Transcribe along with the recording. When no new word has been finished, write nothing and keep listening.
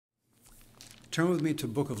Turn with me to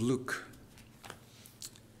the book of Luke.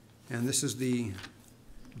 And this is the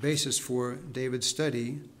basis for David's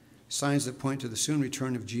study, signs that point to the soon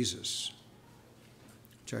return of Jesus,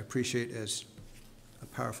 which I appreciate as a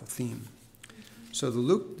powerful theme. So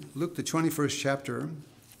Luke, the 21st chapter,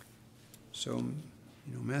 so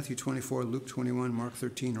Matthew 24, Luke 21, Mark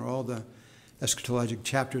 13 are all the eschatologic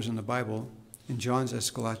chapters in the Bible. And John's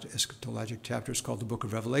eschatologic chapter is called the book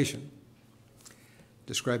of Revelation,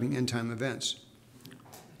 describing end-time events.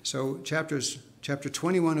 So chapter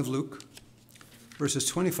 21 of Luke, verses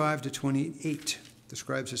 25 to 28,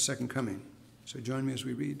 describes his second coming. So join me as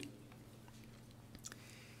we read.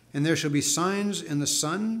 And there shall be signs in the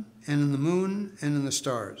sun, and in the moon, and in the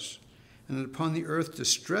stars, and upon the earth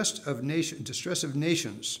distress of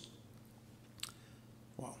nations.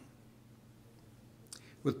 Wow.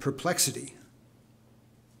 With perplexity.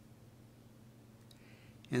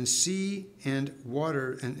 And sea and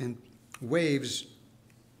water and waves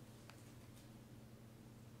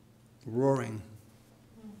roaring.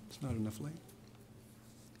 It's not enough light.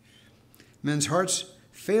 Men's hearts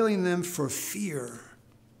failing them for fear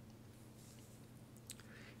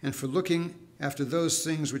and for looking after those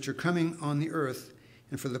things which are coming on the earth,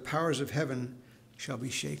 and for the powers of heaven shall be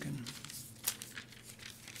shaken.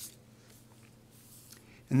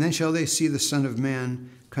 And then shall they see the Son of Man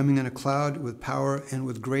coming in a cloud with power and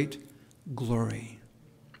with great glory.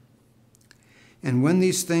 And when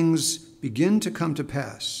these things begin to come to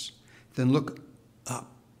pass, then look up.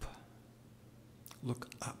 Look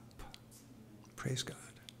up. Praise God.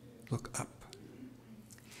 Look up.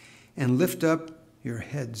 And lift up your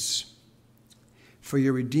heads, for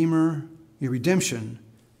your redemption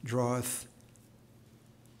draweth,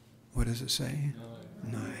 what does it say?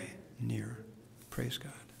 Nigh, near. Praise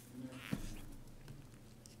God.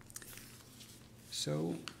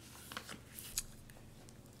 So,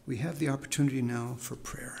 we have the opportunity now for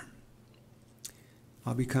prayer.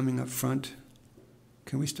 I'll be coming up front.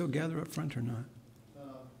 Can we still gather up front or not?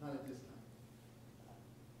 Not at this time.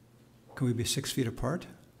 Can we be 6 feet apart?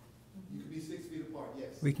 You can be 6 feet apart, yes.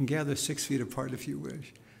 We can gather 6 feet apart if you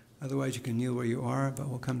wish. Otherwise, you can kneel where you are, but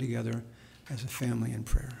we'll come together as a family in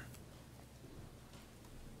prayer.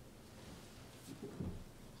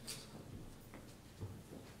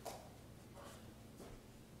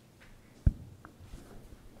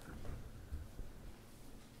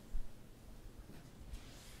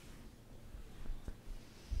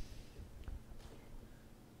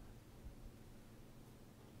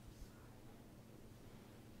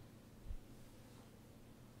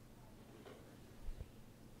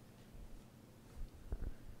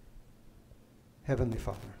 Heavenly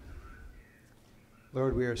Father,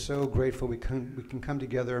 Lord, we are so grateful we can come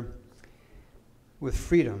together with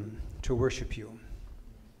freedom to worship you.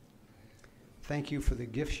 Thank you for the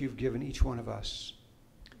gifts you've given each one of us,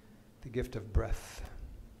 the gift of breath,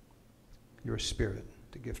 your spirit,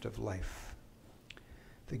 the gift of life,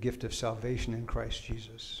 the gift of salvation in Christ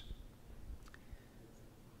Jesus.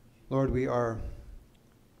 Lord, we are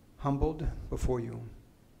humbled before you,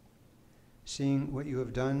 seeing what you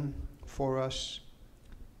have done for us,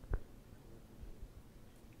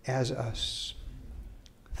 as us,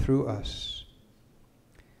 through us.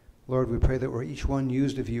 Lord, we pray that we're each one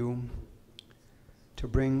used of you to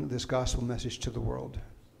bring this gospel message to the world.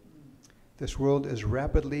 This world is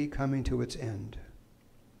rapidly coming to its end.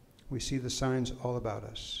 We see the signs all about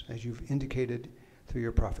us, as you've indicated through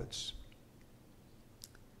your prophets.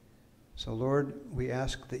 So, Lord, we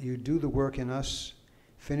ask that you do the work in us,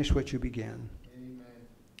 finish what you began.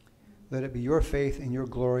 Let it be your faith and your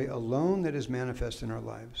glory alone that is manifest in our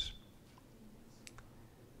lives.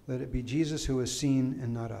 Let it be Jesus who is seen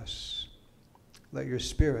and not us. Let your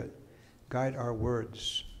Spirit guide our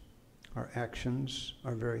words, our actions,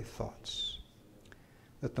 our very thoughts.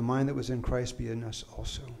 Let the mind that was in Christ be in us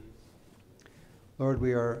also. Lord,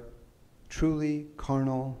 we are truly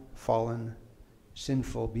carnal, fallen,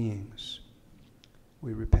 sinful beings.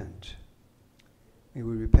 We repent. May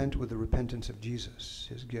we repent with the repentance of Jesus,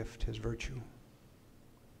 his gift, his virtue.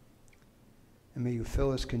 And may you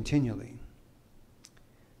fill us continually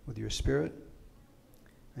with your Spirit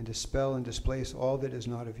and dispel and displace all that is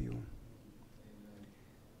not of you. Amen.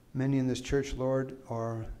 Many in this church, Lord,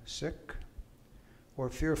 are sick or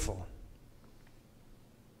fearful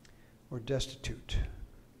or destitute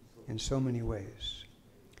in so many ways.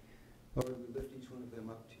 Lord, we lift each one of them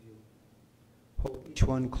up to you. Hold each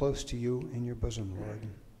one close to you in your bosom, Lord.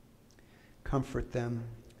 Comfort them,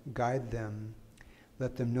 guide them.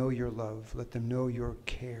 Let them know your love. Let them know your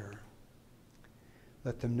care.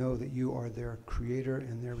 Let them know that you are their creator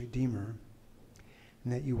and their redeemer,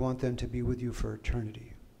 and that you want them to be with you for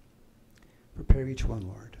eternity. Prepare each one,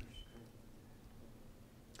 Lord.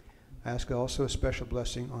 I ask also a special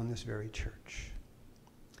blessing on this very church.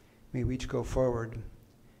 May we each go forward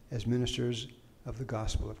as ministers of the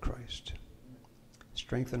gospel of Christ.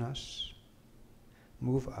 Strengthen us,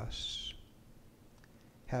 move us,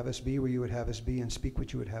 have us be where you would have us be, and speak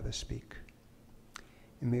what you would have us speak.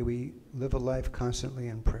 And may we live a life constantly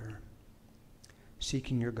in prayer,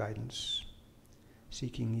 seeking your guidance,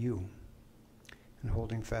 seeking you, and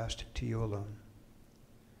holding fast to you alone.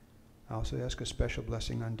 I also ask a special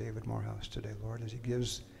blessing on David Morehouse today, Lord, as he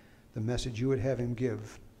gives the message you would have him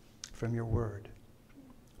give from your word.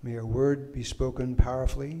 May your word be spoken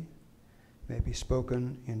powerfully, may it be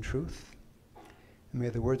spoken in truth, and may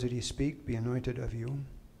the words that he speak be anointed of you. And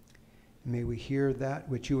may we hear that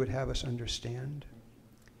which you would have us understand,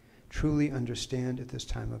 truly understand at this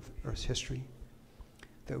time of Earth's history,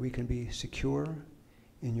 that we can be secure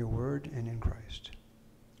in your word and in Christ.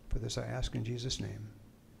 For this I ask in Jesus' name.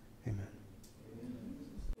 Amen.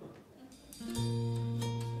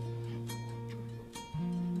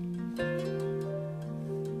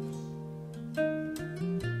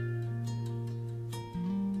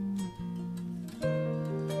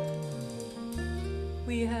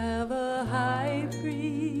 We have a high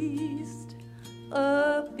priest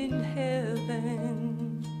up in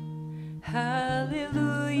heaven.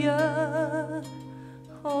 Hallelujah.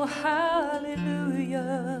 Oh,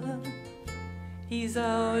 hallelujah. He's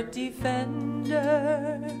our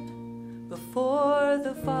defender before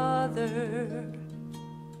the Father,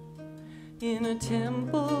 in a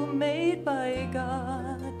temple made by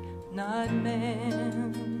God, not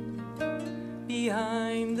man.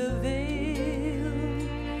 Behind the veil,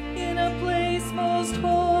 in a place most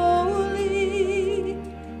holy.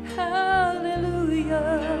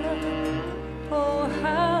 Hallelujah. Oh,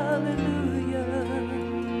 hallelujah.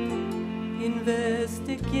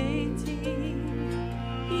 Investigating,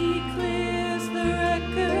 he clears the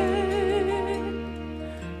record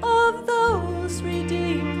of those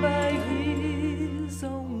redeemed by his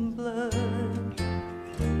own blood,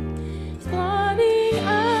 blotting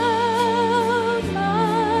out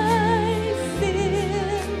my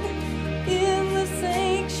sin in the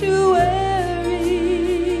sanctuary.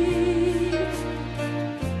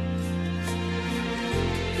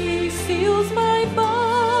 He seals my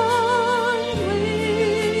bond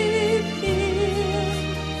with him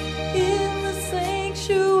in the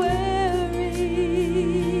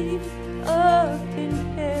sanctuary up in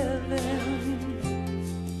heaven.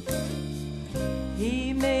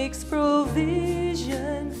 He makes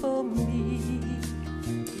provision for me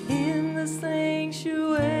in the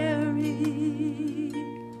sanctuary.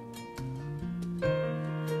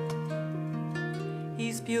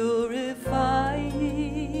 He's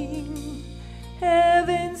purifying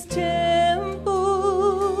heaven's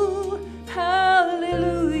temple.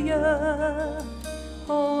 Hallelujah.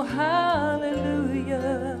 Oh,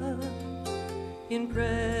 hallelujah. In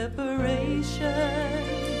preparation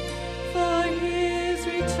for his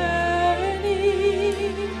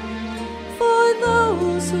returning, for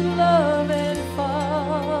those who love and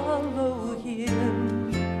follow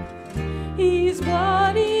him. He's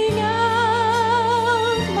blotting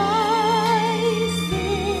out my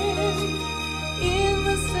sin in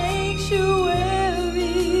the sanctuary.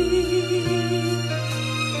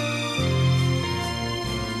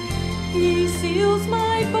 He seals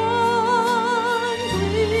my bond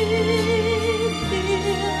with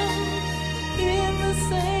him in the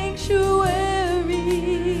sanctuary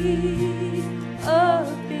up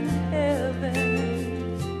in heaven.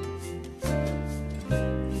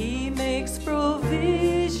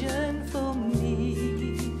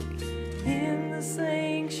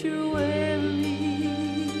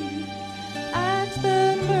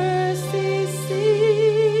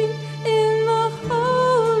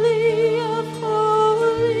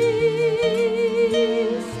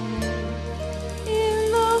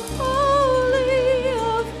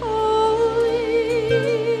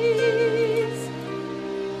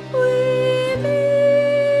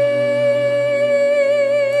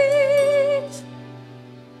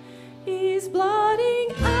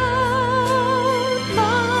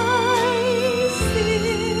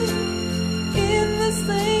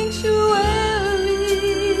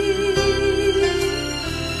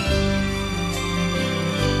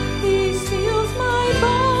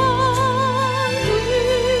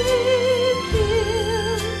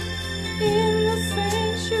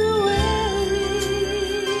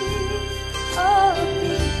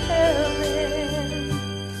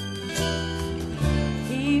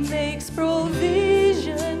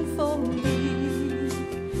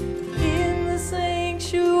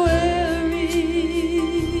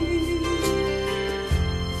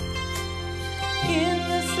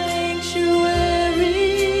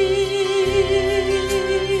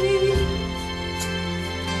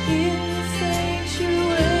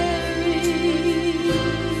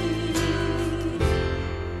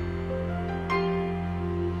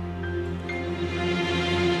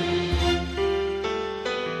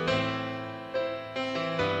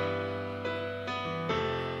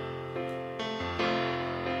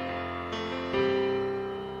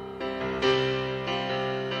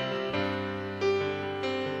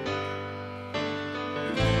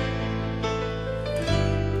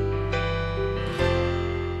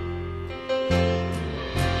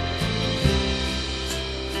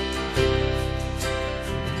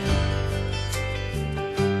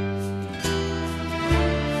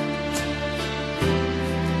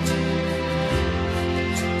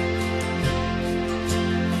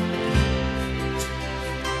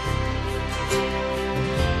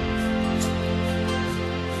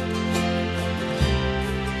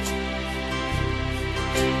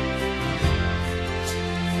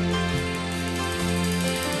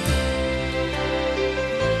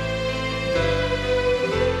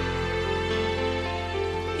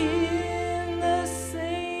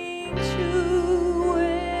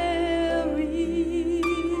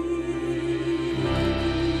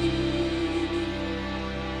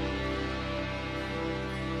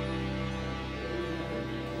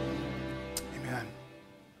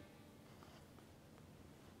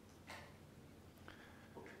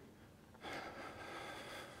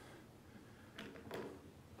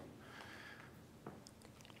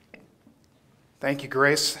 Thank you,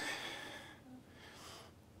 Grace.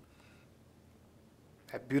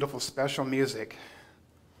 That beautiful special music.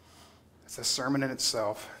 It's a sermon in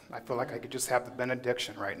itself. I feel like I could just have the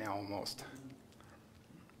benediction right now almost.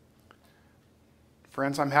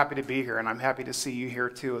 Friends, I'm happy to be here, and I'm happy to see you here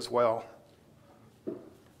too as well.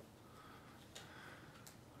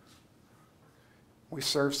 We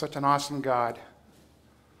serve such an awesome God,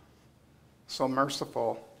 so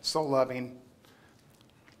merciful, so loving.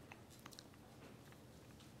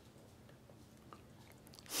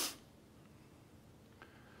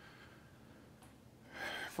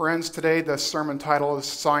 Friends, today the sermon title is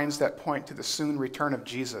Signs That Point to the Soon Return of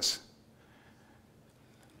Jesus.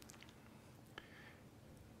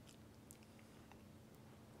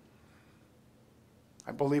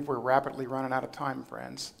 I believe we're rapidly running out of time,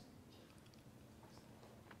 friends.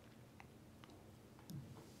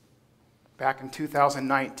 Back in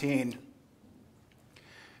 2019,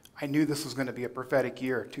 I knew this was going to be a prophetic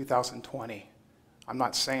year, 2020. I'm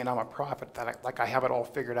not saying I'm a prophet, like I have it all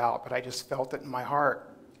figured out, but I just felt it in my heart.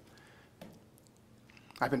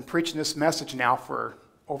 I've been preaching this message now for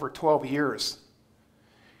over 12 years.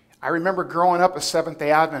 I remember growing up a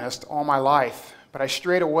Seventh-day Adventist all my life, but I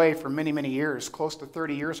strayed away for many, many years. Close to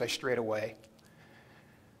 30 years I strayed away.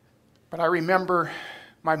 But I remember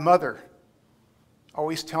my mother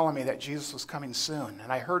always telling me that Jesus was coming soon,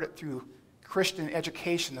 and I heard it through Christian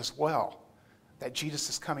education as well, that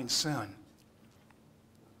Jesus is coming soon.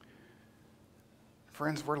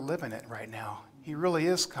 Friends, we're living it right now. He really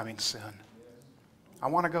is coming soon. I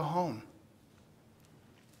want to go home.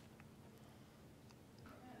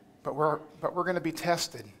 But we're going to be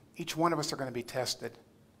tested. Each one of us are going to be tested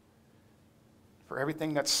for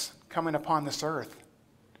everything that's coming upon this earth.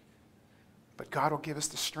 But God will give us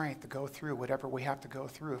the strength to go through whatever we have to go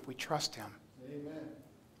through if we trust Him. Amen.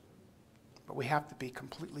 But we have to be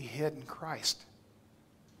completely hid in Christ.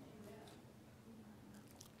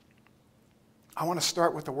 I want to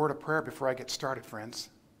start with a word of prayer before I get started, friends.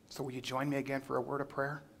 So will you join me again for a word of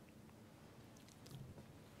prayer?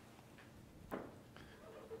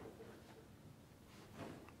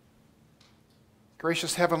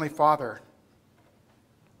 Gracious Heavenly Father,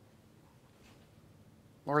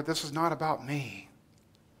 Lord, this is not about me.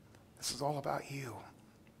 This is all about you.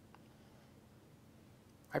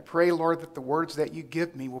 I pray, Lord, that the words that you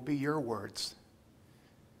give me will be your words.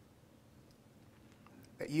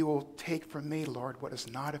 That you will take from me, Lord, what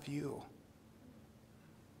is not of you.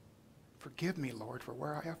 Forgive me, Lord, for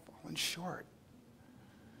where I have fallen short.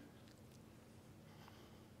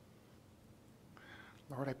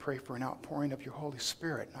 Lord, I pray for an outpouring of your Holy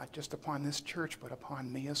Spirit, not just upon this church, but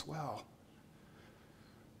upon me as well.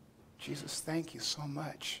 Jesus, thank you so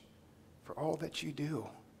much for all that you do.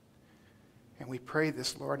 And we pray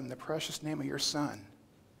this, Lord, in the precious name of your Son.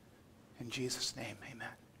 In Jesus' name, amen.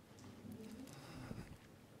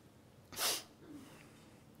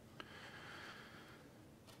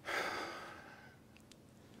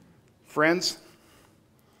 Friends,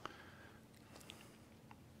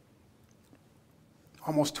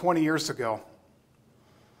 almost 20 years ago,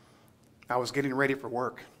 I was getting ready for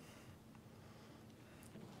work.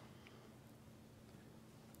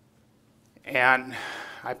 And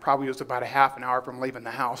I probably was about a half an hour from leaving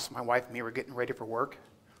the house. My wife and me were getting ready for work.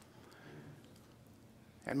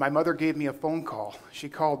 And my mother gave me a phone call. She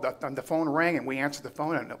called, and the phone rang, and we answered the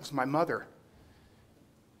phone, and it was my mother.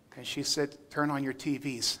 And she said, "Turn on your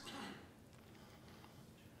TVs.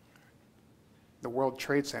 The World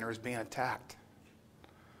Trade Center is being attacked."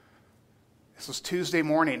 This was Tuesday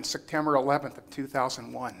morning, September 11th of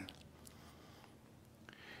 2001.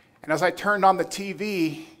 And as I turned on the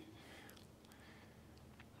TV,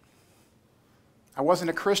 I wasn't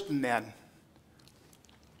a Christian then.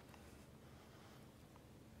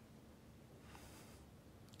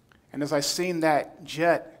 And as I seen that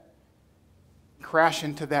jet crash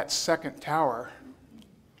into that second tower,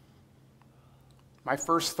 my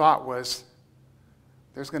first thought was,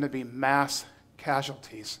 there's going to be mass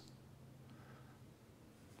casualties.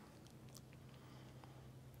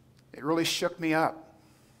 It really shook me up.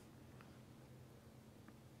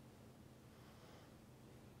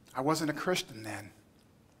 I wasn't a Christian then.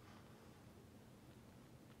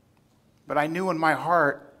 But I knew in my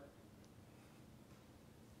heart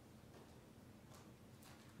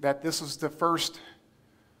that this was the first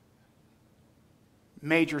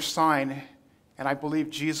major sign, and I believe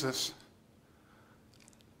Jesus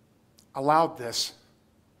allowed this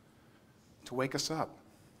to wake us up.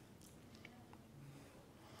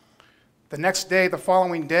 The next day, the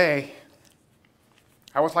following day,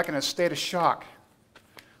 I was like in a state of shock.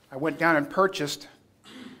 I went down and purchased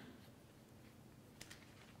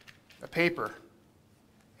a paper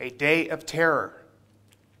a day of terror.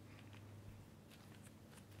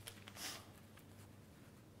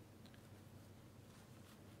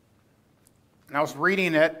 And I was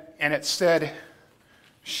reading it, and it said,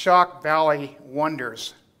 Shock Valley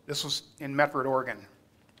Wonders. This was in Medford, Oregon.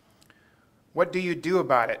 What do you do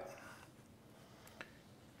about it?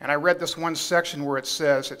 And I read this one section where it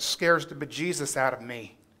says, it scares the bejesus out of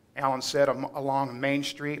me, Alan said along Main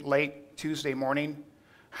Street late Tuesday morning.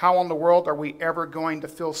 How in the world are we ever going to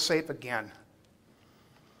feel safe again?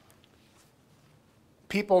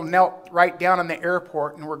 People knelt right down in the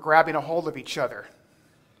airport and were grabbing a hold of each other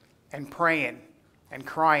and praying and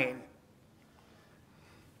crying.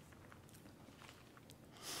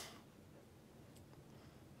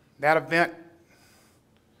 That event,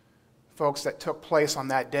 folks, that took place on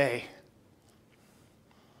that day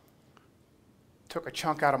took a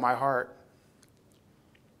chunk out of my heart.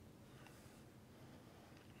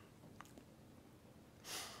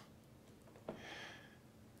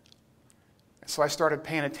 So I started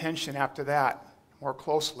paying attention after that more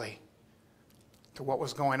closely to what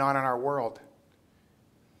was going on in our world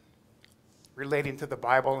relating to the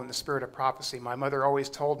Bible and the spirit of prophecy. My mother always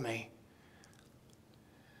told me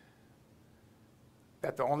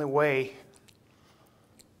that the only way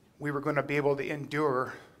we were going to be able to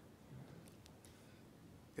endure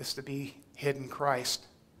is to be hid in Christ.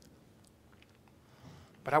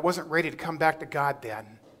 But I wasn't ready to come back to God then,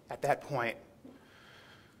 at that point.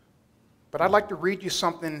 But I'd like to read you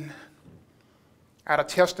something out of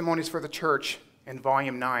Testimonies for the Church in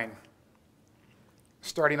Volume 9,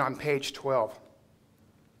 starting on page 12.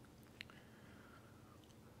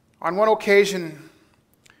 On one occasion,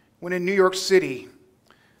 when in New York City,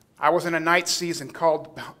 I was in a night season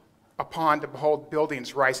called upon to behold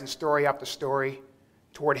buildings rising story after story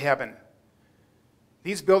toward heaven.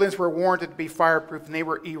 These buildings were warranted to be fireproof, and they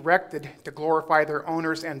were erected to glorify their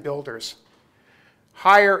owners and builders.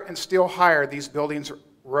 Higher and still higher these buildings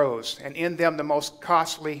rose, and in them the most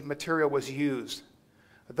costly material was used.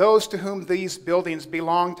 Those to whom these buildings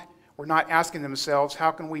belonged were not asking themselves,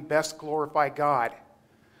 how can we best glorify God?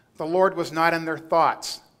 The Lord was not in their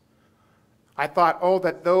thoughts. I thought, oh,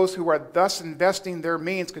 that those who are thus investing their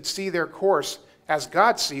means could see their course as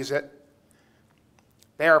God sees it.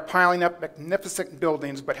 They are piling up magnificent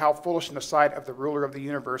buildings, but how foolish in the sight of the ruler of the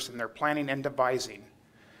universe in their planning and devising.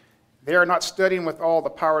 They are not studying with all the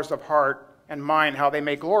powers of heart and mind how they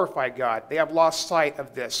may glorify God. They have lost sight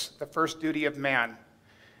of this, the first duty of man.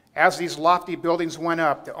 As these lofty buildings went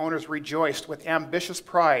up, the owners rejoiced with ambitious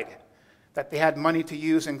pride that they had money to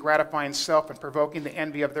use in gratifying self and provoking the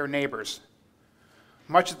envy of their neighbors.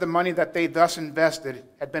 Much of the money that they thus invested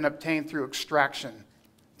had been obtained through extraction,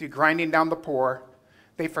 through grinding down the poor.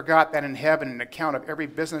 They forgot that in heaven an account of every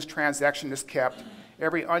business transaction is kept,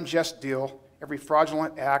 every unjust deal, every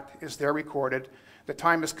fraudulent act is there recorded. The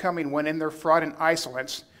time is coming when in their fraud and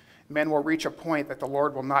insolence, men will reach a point that the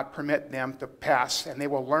Lord will not permit them to pass, and they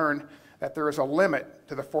will learn that there is a limit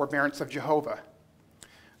to the forbearance of Jehovah.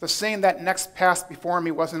 The scene that next passed before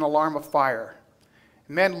me was an alarm of fire.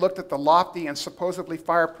 Men looked at the lofty and supposedly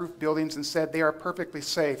fireproof buildings and said they are perfectly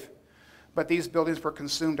safe, but these buildings were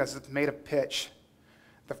consumed as if made of pitch.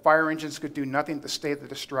 The fire engines could do nothing to stay the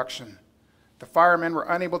destruction. The firemen were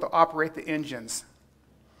unable to operate the engines.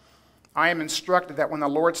 I am instructed that when the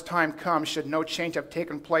Lord's time comes, should no change have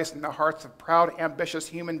taken place in the hearts of proud, ambitious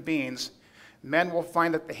human beings, men will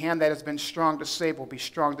find that the hand that has been strong to save will be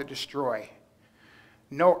strong to destroy.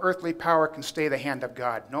 No earthly power can stay the hand of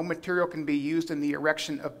God. No material can be used in the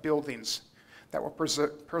erection of buildings that will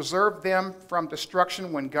preserve them from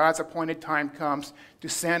destruction when God's appointed time comes to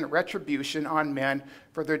send retribution on men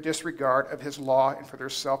for their disregard of his law and for their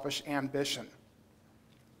selfish ambition.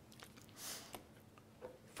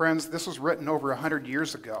 Friends, this was written over 100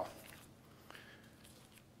 years ago.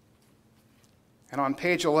 And on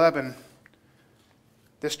page 11,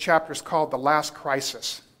 this chapter is called The Last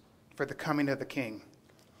Crisis for the Coming of the King.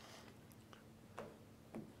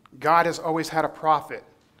 God has always had a prophet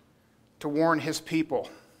to warn his people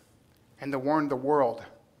and to warn the world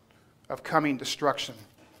of coming destruction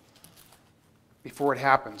before it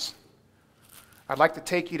happens. I'd like to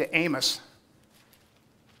take you to Amos,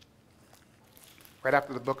 right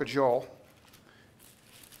after the book of Joel.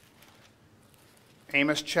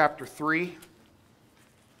 Amos chapter 3.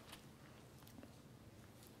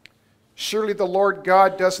 Surely the Lord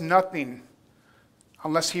God does nothing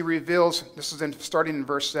unless he reveals, this is starting in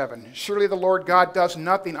verse 7. Surely the Lord God does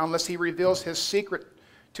nothing unless he reveals his secret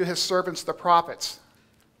to his servants, the prophets.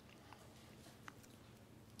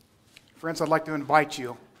 Friends, I'd like to invite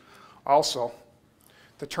you also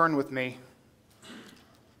to turn with me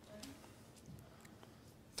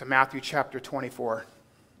to Matthew chapter 24.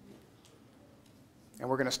 And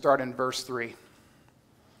we're going to start in verse 3.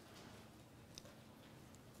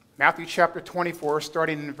 Matthew chapter 24,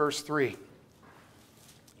 starting in verse 3.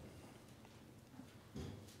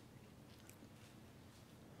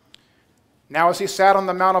 Now as he sat on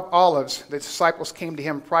the Mount of Olives, the disciples came to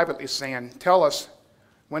him privately, saying, "Tell us,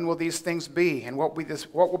 when will these things be, and what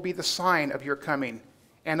will be the sign of your coming,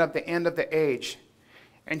 and of the end of the age?"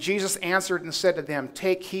 And Jesus answered and said to them,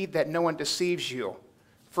 "Take heed that no one deceives you.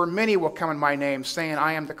 For many will come in my name, saying,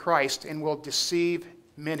 'I am the Christ,' and will deceive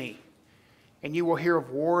many. And you will hear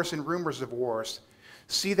of wars and rumors of wars.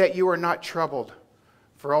 See that you are not troubled,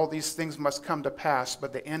 for all these things must come to pass,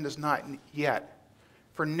 but the end is not yet.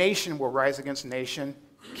 For nation will rise against nation,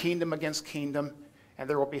 kingdom against kingdom, and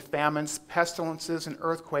there will be famines, pestilences, and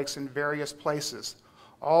earthquakes in various places.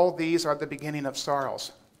 All these are the beginning of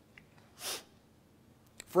sorrows."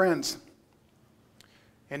 Friends,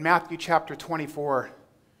 in Matthew chapter 24,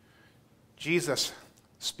 Jesus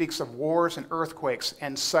speaks of wars and earthquakes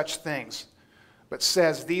and such things, but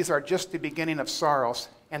says these are just the beginning of sorrows,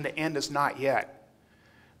 and the end is not yet.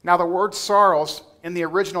 Now, the word sorrows in the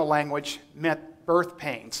original language meant birth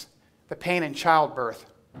pains, the pain in childbirth.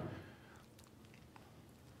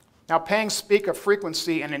 Now, pangs speak of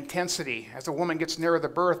frequency and intensity. As a woman gets nearer the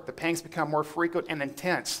birth, the pangs become more frequent and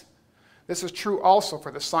intense. This is true also for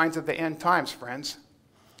the signs of the end times, friends.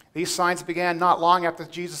 These signs began not long after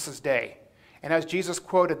Jesus' day. And as Jesus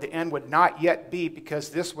quoted, the end would not yet be,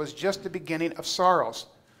 because this was just the beginning of sorrows.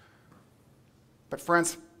 But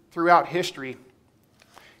friends, throughout history,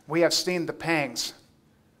 we have seen the pangs,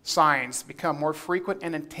 signs, become more frequent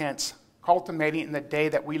and intense, culminating in the day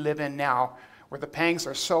that we live in now, where the pangs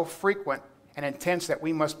are so frequent and intense that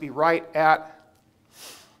we must be right at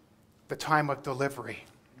the time of delivery,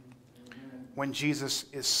 when Jesus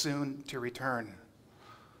is soon to return.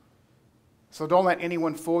 So don't let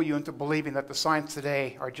anyone fool you into believing that the signs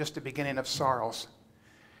today are just the beginning of sorrows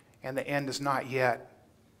and the end is not yet.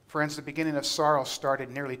 Friends, the beginning of sorrows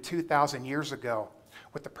started nearly 2,000 years ago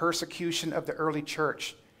with the persecution of the early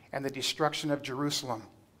church and the destruction of Jerusalem.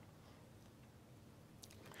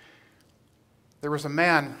 There was a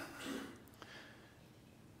man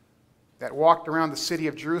that walked around the city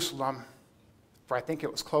of Jerusalem for I think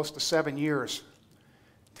it was close to 7 years,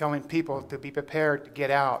 telling people to be prepared to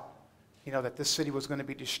get out, that this city was going to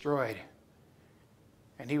be destroyed.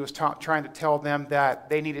 And he was trying to tell them that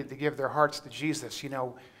they needed to give their hearts to Jesus.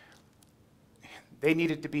 They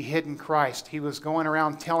needed to be hid in Christ. He was going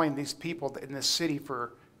around telling these people in this city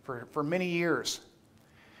for many years.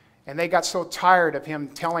 And they got so tired of him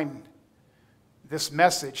telling this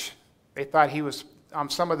message, they thought he was,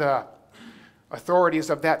 some of the authorities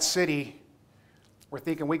of that city were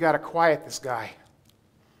thinking, we got to quiet this guy.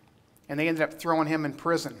 And they ended up throwing him in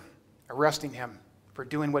prison, arresting him for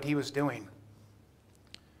doing what he was doing.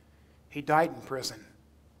 He died in prison.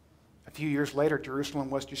 A few years later, Jerusalem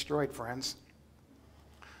was destroyed, friends.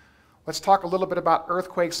 Let's talk a little bit about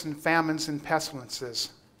earthquakes and famines and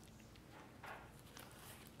pestilences.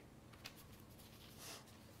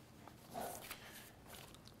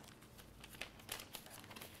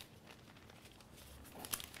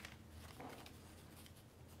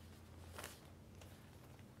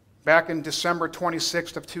 Back in December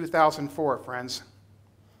 26th of 2004, friends,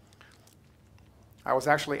 I was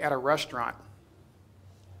actually at a restaurant.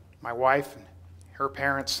 My wife, her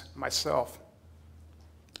parents, myself.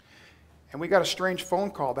 And we got a strange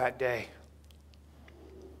phone call that day.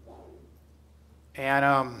 And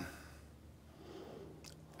I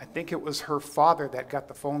think it was her father that got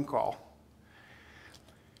the phone call.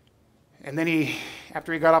 And then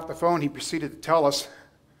after he got off the phone, he proceeded to tell us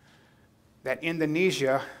that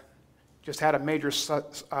Indonesia just had a major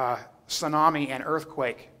tsunami and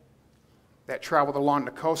earthquake that traveled along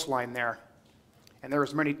the coastline there. And there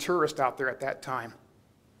was many tourists out there at that time.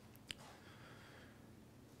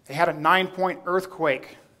 They had a 9-point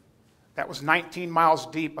earthquake that was 19 miles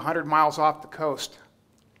deep, 100 miles off the coast.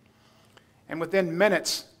 And within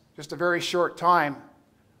minutes, just a very short time,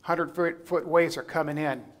 100-foot waves are coming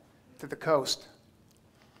in to the coast.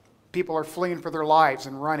 People are fleeing for their lives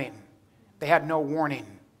and running. They had no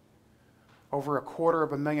warning. Over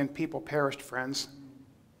 250,000 people perished, friends.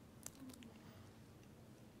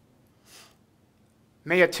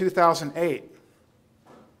 May of 2008,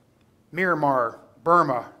 Myanmar,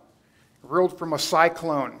 Burma, ruled from a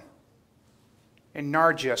cyclone in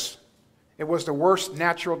Nargis. It was the worst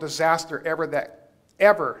natural disaster ever that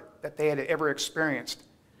they had ever experienced,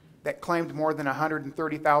 that claimed more than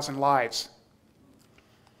 130,000 lives.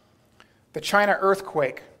 The China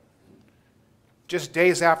earthquake, just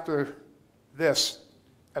days after this,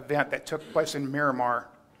 event that took place in Miramar,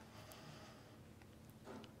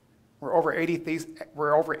 where over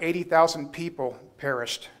 80,000 people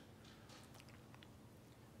perished.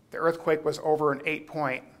 The earthquake was over an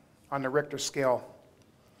 8-point on the Richter scale.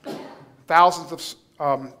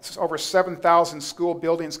 Over 7,000 school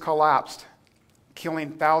buildings collapsed,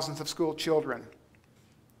 killing thousands of school children.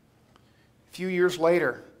 A few years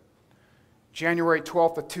later, January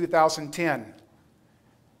 12th of 2010,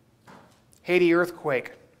 Haiti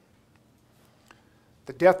earthquake.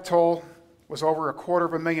 The death toll was over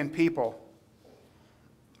 250,000 people.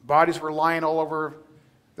 Bodies were lying all over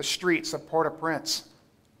the streets of Port-au-Prince.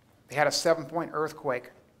 They had a 7-point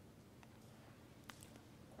earthquake.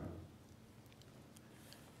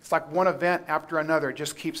 It's like one event after another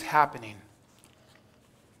just keeps happening.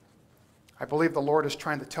 I believe the Lord is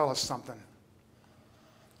trying to tell us something.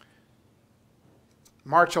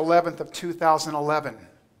 March 11th of 2011,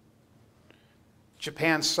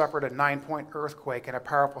 Japan suffered a 9-point earthquake and a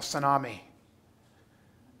powerful tsunami.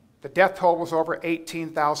 The death toll was over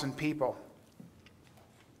 18,000 people.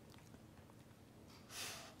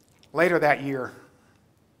 Later that year,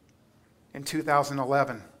 in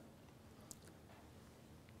 2011,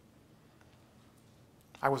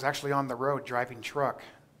 I was actually on the road driving truck.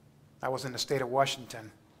 I was in the state of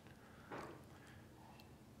Washington.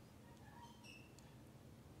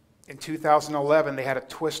 In 2011, they had a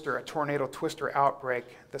tornado twister outbreak,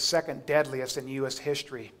 the second deadliest in U.S.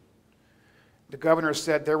 history. The governor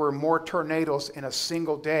said there were more tornadoes in a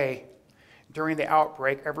single day during the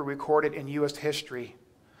outbreak ever recorded in U.S. history.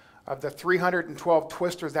 Of the 312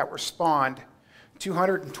 twisters that were spawned,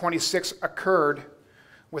 226 occurred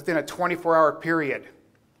within a 24-hour period.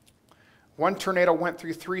 One tornado went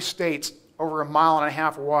through 3 states over 1.5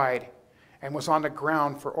 miles wide and was on the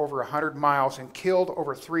ground for over 100 miles and killed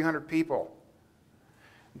over 300 people.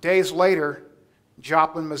 Days later,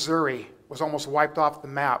 Joplin, Missouri was almost wiped off the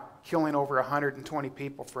map, killing over 120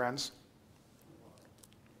 people, friends.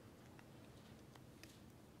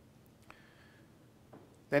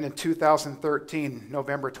 Then in 2013,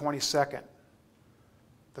 November 22nd,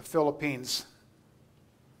 the Philippines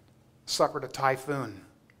suffered a typhoon.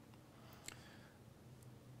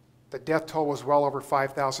 The death toll was well over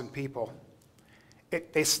 5,000 people.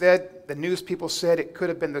 The news people said it could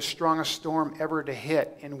have been the strongest storm ever to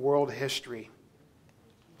hit in world history.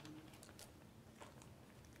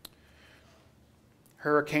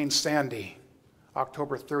 Hurricane Sandy,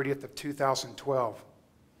 October 30th of 2012.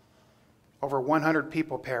 Over 100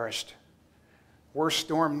 people perished. Worst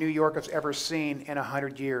storm New York has ever seen in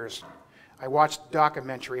 100 years. I watched a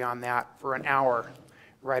documentary on that for an hour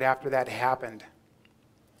right after that happened.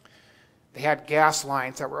 They had gas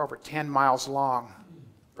lines that were over 10 miles long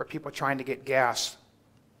for people trying to get gas.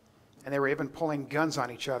 And they were even pulling guns on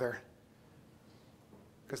each other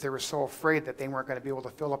because they were so afraid that they weren't going to be able to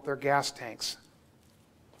fill up their gas tanks.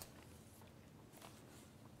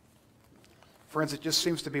 Friends, it just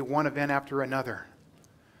seems to be one event after another.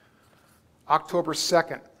 October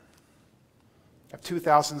 2nd of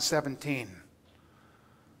 2017,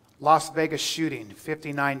 Las Vegas shooting,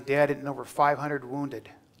 59 dead and over 500 wounded.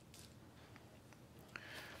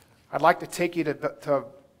 I'd like to take you to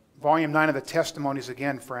volume 9 of the testimonies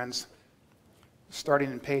again, friends,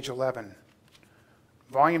 starting in page 11.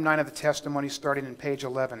 Volume 9 of the testimonies, starting in page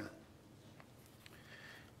 11.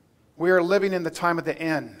 We are living in the time of the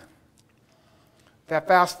end. That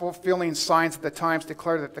fast fulfilling signs of the times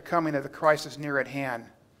declare that the coming of the Christ is near at hand.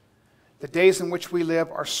 The days in which we live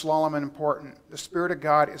are solemn and important. The Spirit of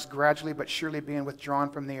God is gradually but surely being withdrawn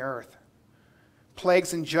from the earth.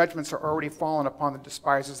 Plagues and judgments are already fallen upon the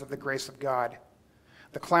despisers of the grace of God.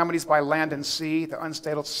 The calamities by land and sea, the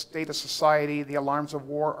unstable state of society, the alarms of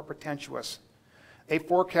war are portentous. They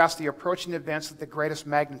forecast the approaching events of the greatest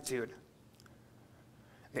magnitude.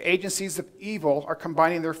 The agencies of evil are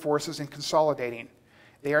combining their forces and consolidating.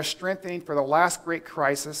 They are strengthening for the last great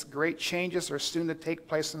crisis. Great changes are soon to take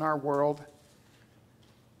place in our world.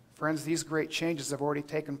 Friends, these great changes have already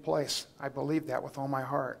taken place. I believe that with all my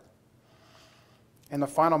heart. And the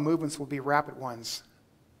final movements will be rapid ones.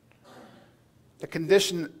 The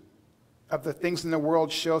condition of the things in the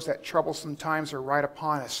world shows that troublesome times are right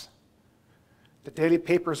upon us. The daily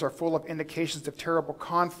papers are full of indications of terrible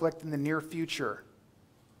conflict in the near future.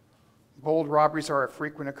 Bold robberies are a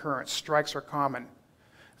frequent occurrence. Strikes are common.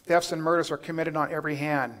 Thefts and murders are committed on every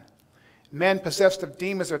hand. Men possessed of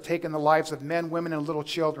demons are taking the lives of men, women, and little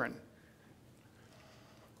children.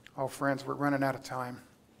 Oh, friends, we're running out of time.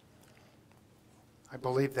 I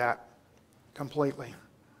believe that completely.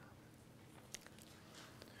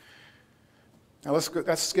 Now let's go.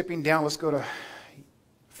 That's skipping down. Let's go to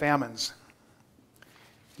famines.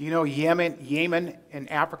 Do you know Yemen in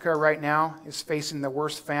Africa right now is facing the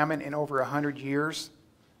worst famine in over 100 years?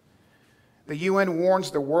 The UN warns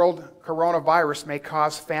the world coronavirus may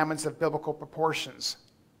cause famines of biblical proportions.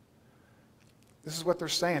 This is what they're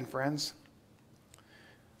saying, friends.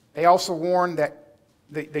 They also warn that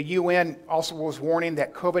the UN also was warning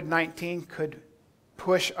that COVID-19 could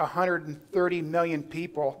push 130 million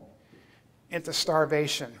people into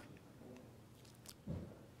starvation.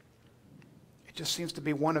 It just seems to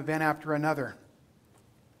be one event after another.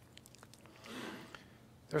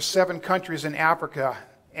 There's 7 countries in Africa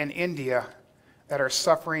and India that are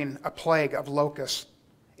suffering a plague of locusts,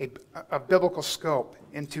 a biblical scope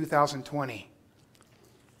in 2020.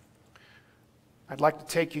 I'd like to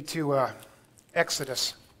take you to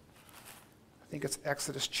Exodus. I think it's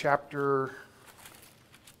Exodus chapter,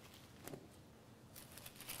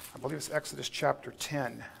 I believe it's Exodus chapter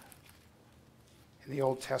 10 in the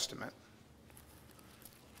Old Testament.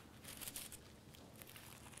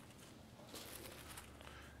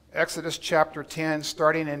 Exodus chapter 10,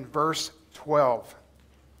 starting in verse 12.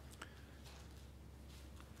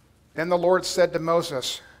 Then the Lord said to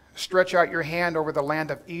Moses, "Stretch out your hand over the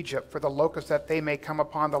land of Egypt for the locusts, that they may come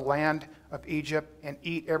upon the land of Egypt and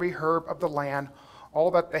eat every herb of the land,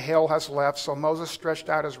 all that the hail has left." So Moses stretched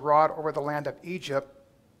out his rod over the land of Egypt,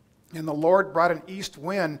 and the Lord brought an east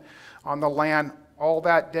wind on the land all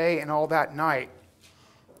that day and all that night.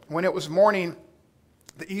 When it was morning,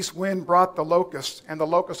 the east wind brought the locusts, and the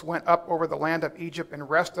locusts went up over the land of Egypt and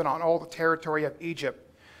rested on all the territory of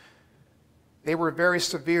Egypt. They were very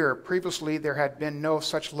severe. Previously there had been no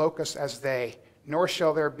such locusts as they, nor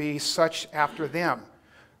shall there be such after them.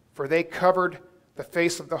 For they covered the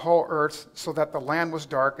face of the whole earth, so that the land was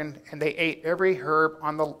darkened, and they ate every herb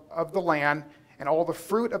of the land, and all the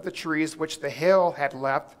fruit of the trees which the hail had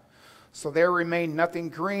left. So there remained nothing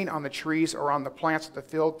green on the trees or on the plants of the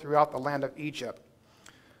field throughout the land of Egypt.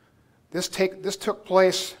 This took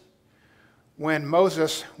place when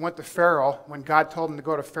Moses went to Pharaoh, when God told him to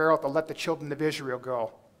go to Pharaoh to let the children of Israel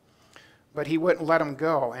go. But he wouldn't let them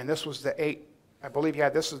go, and this was the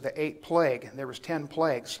 8th plague. There was 10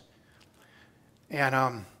 plagues.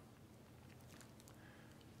 And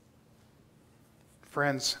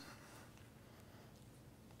friends,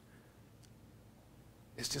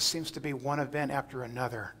 it just seems to be one event after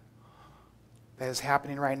another that is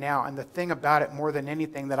happening right now. And the thing about it, more than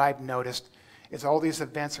anything that I've noticed, is all these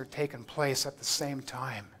events are taking place at the same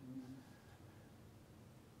time.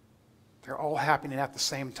 They're all happening at the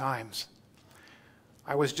same times.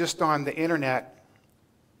 I was just on the internet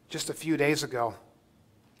just a few days ago,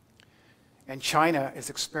 and China is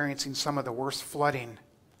experiencing some of the worst flooding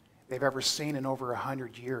they've ever seen in over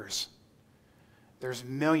 100 years. There's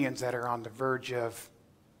millions that are on the verge of,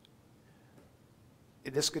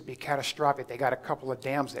 this could be catastrophic. They got a couple of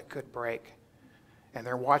dams that could break, and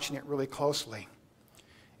they're watching it really closely.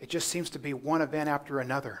 It just seems to be one event after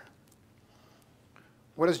another.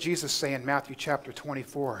 What does Jesus say in Matthew chapter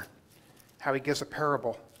 24? How he gives a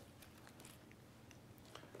parable.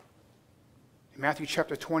 In Matthew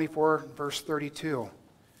chapter 24, verse 32.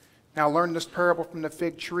 "Now learn this parable from the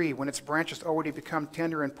fig tree. When its branches already become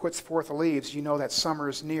tender and puts forth leaves, you know that summer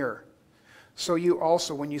is near. So you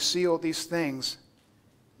also, when you see all these things,"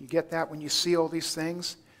 you get that? When you see all these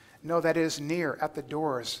things, know that it is near at the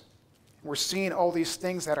doors. We're seeing all these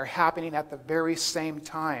things that are happening at the very same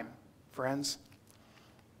time, friends.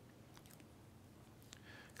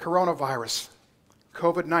 Coronavirus,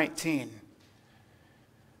 COVID-19.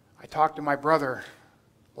 I talked to my brother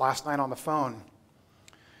last night on the phone,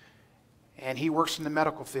 and he works in the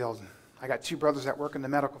medical field. I got 2 brothers that work in the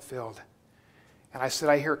medical field. And I said,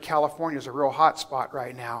 I hear California is a real hot spot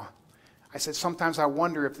right now. I said, sometimes I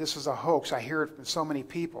wonder if this is a hoax. I hear it from so many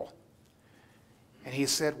people. And he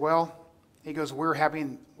said, well, he goes,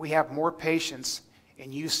 we have more patients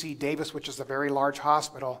in UC Davis, which is a very large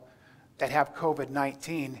hospital, that have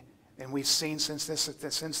COVID-19 than we've seen since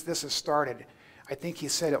this has started. I think he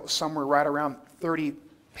said it was somewhere right around 30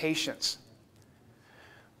 patients.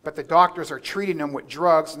 But the doctors are treating them with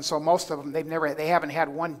drugs, and so most of them, they haven't had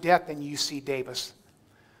one death in UC Davis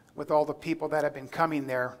with all the people that have been coming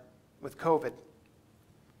there with COVID.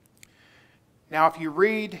 Now, if you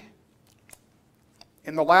read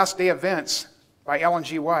in The Last Day Events by Ellen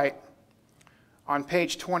G. White on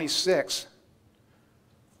page 26,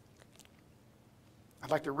 I'd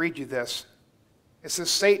like to read you this. It says,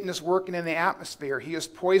 Satan is working in the atmosphere. He is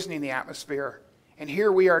poisoning the atmosphere. And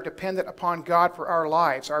here we are dependent upon God for our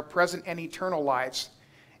lives, our present and eternal lives.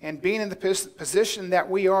 And being in the position that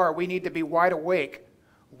we are, we need to be wide awake,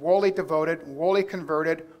 wholly devoted, wholly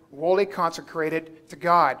converted, wholly consecrated to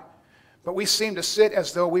God. but we seem to sit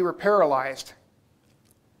as though we were paralyzed.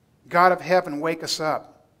 God of heaven, wake us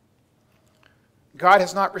up. God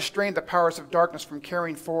has not restrained the powers of darkness from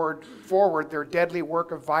carrying forward their deadly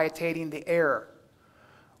work of vitiating the air,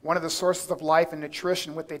 one of the sources of life and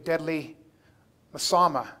nutrition with a deadly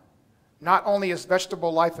masama. Not only is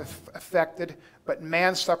vegetable life affected, but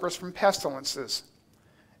man suffers from pestilences.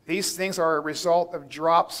 These things are a result of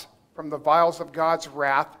drops from the vials of God's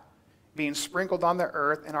wrath being sprinkled on the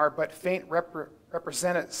earth and are but faint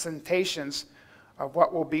representations of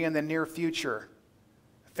what will be in the near future.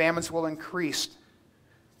 Famines will increase.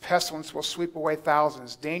 Pestilence will sweep away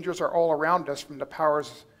thousands. Dangers are all around us from the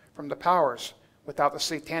powers without the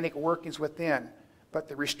satanic workings within. But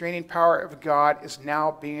the restraining power of God is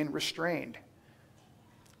now being restrained,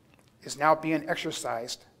 is now being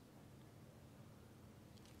exercised.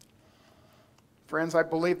 Friends, I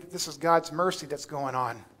believe that this is God's mercy that's going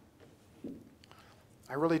on.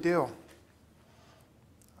 I really do.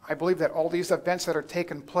 I believe that all these events that are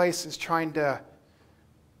taking place is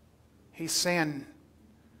he's saying,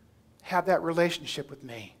 have that relationship with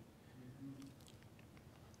me.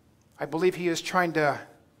 I believe he is trying to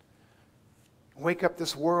wake up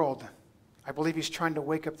this world. I believe he's trying to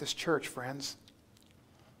wake up this church, friends.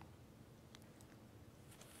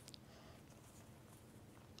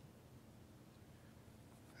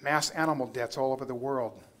 Mass animal deaths all over the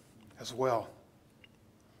world as well.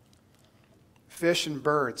 Fish and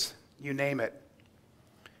birds, you name it.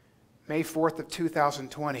 May 4th of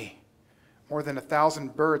 2020, more than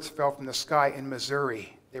 1,000 birds fell from the sky in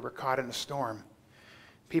Missouri. They were caught in a storm.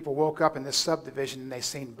 People woke up in this subdivision and they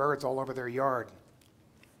seen birds all over their yard.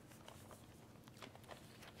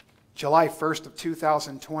 July 1st of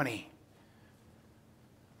 2020,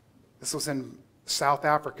 this was in South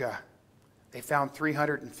Africa. They found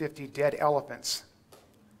 350 dead elephants.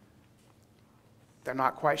 They're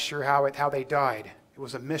not quite sure how they died. It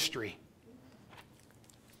was a mystery.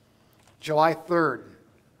 July 3rd,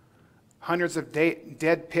 hundreds of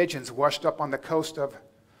dead pigeons washed up on the coast of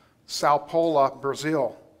Sao Paulo,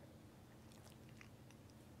 Brazil.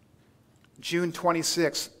 June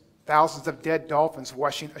 26th, thousands of dead dolphins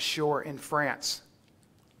washing ashore in France.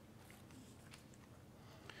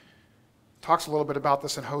 Talks a little bit about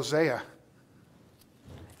this in Hosea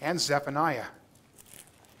and Zephaniah.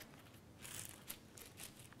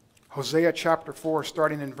 Hosea chapter 4,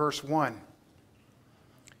 starting in verse 1.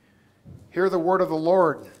 Hear the word of the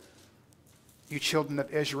Lord, you children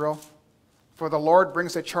of Israel. For the Lord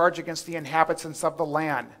brings a charge against the inhabitants of the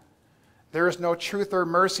land. There is no truth or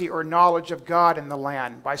mercy or knowledge of God in the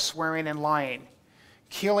land, by swearing and lying,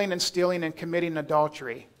 killing and stealing and committing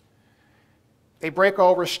adultery. They break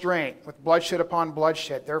all restraint with bloodshed upon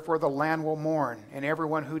bloodshed. Therefore the land will mourn, and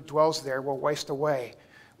everyone who dwells there will waste away.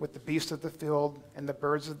 With the beasts of the field and the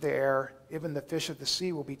birds of the air, even the fish of the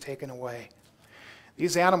sea will be taken away.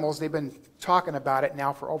 These animals, they've been talking about it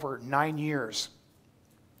now for over 9 years.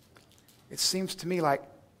 It seems to me like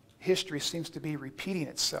history seems to be repeating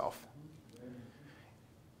itself.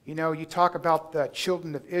 You know, you talk about the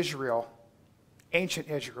children of Israel, ancient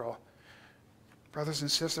Israel. Brothers and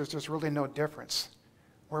sisters, there's really no difference.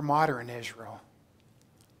 We're modern Israel.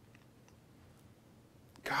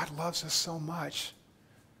 God loves us so much.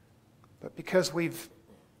 But because we've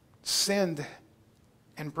sinned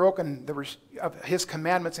and broken his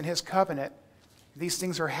commandments and his covenant, these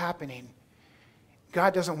things are happening.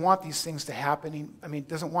 God doesn't want these things to happen.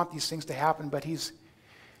 Doesn't want these things to happen, but he's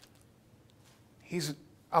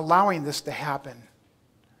allowing this to happen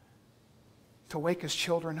to wake his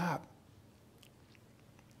children up.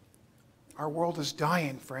 Our world is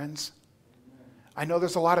dying, friends. I know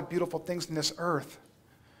there's a lot of beautiful things in this earth,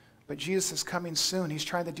 but Jesus is coming soon. He's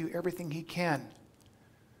trying to do everything he can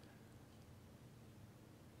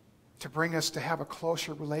to bring us to have a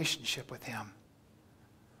closer relationship with him.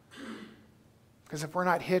 Because if we're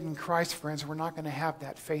not hid in Christ, friends, we're not going to have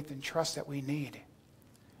that faith and trust that we need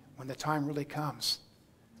when the time really comes.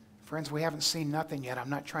 Friends, we haven't seen nothing yet. I'm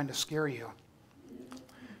not trying to scare you.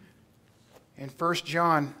 In 1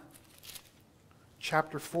 John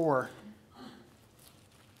chapter 4,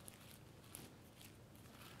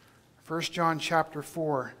 1 John chapter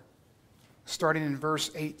 4, starting in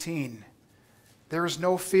verse 18. There is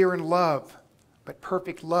no fear in love, but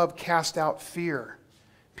perfect love casts out fear,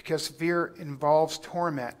 because fear involves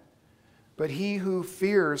torment. But he who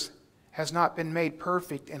fears has not been made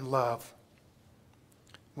perfect in love.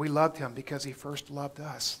 We loved him because he first loved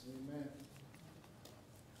us. Amen.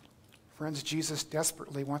 Friends, Jesus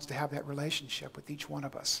desperately wants to have that relationship with each one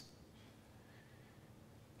of us.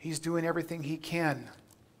 He's doing everything he can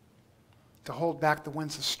to hold back the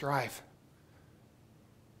winds of strife.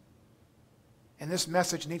 And this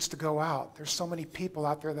message needs to go out. There's so many people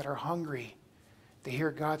out there that are hungry to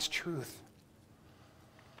hear God's truth.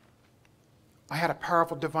 I had a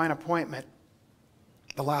powerful divine appointment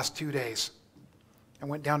the last 2 days. I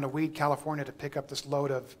went down to Weed, California to pick up this load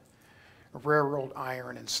of railroad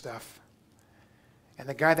iron and stuff. And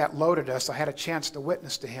the guy that loaded us, I had a chance to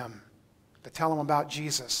witness to him, to tell him about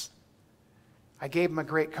Jesus. I gave him a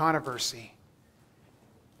great controversy.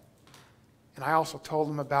 And I also told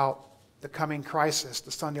him about the coming crisis,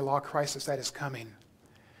 the Sunday law crisis that is coming.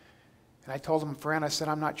 And I told him, friend, I said,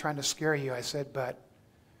 I'm not trying to scare you. I said, but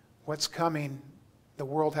what's coming, the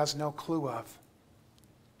world has no clue of.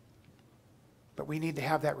 But we need to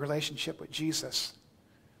have that relationship with Jesus.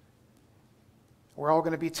 We're all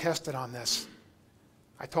going to be tested on this.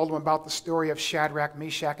 I told him about the story of Shadrach,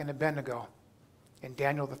 Meshach, and Abednego in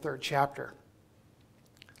Daniel, the 3rd chapter.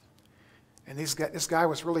 And this guy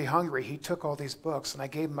was really hungry. He took all these books, and I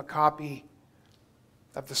gave him a copy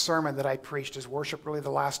of the sermon that I preached, Is Worship Really the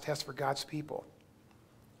Last Test for God's People?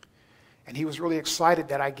 And he was really excited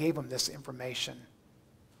that I gave him this information.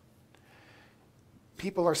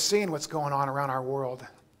 People are seeing what's going on around our world.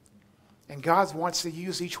 And God wants to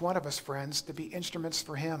use each one of us, friends, to be instruments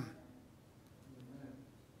for him.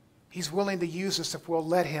 He's willing to use us if we'll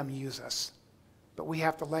let him use us. But we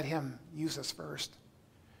have to let him use us first.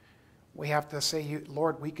 We have to say,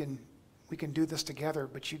 Lord, we can do this together,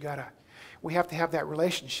 but we have to have that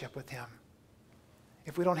relationship with him.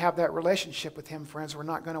 If we don't have that relationship with him, friends, we're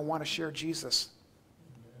not going to want to share Jesus.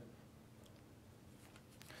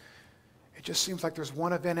 It just seems like there's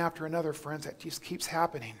one event after another, friends, that just keeps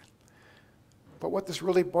happening. But what this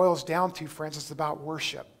really boils down to, friends, is about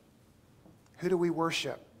worship. Who do we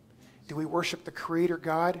worship? Do we worship the Creator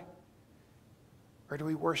God? Or do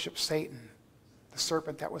we worship Satan, the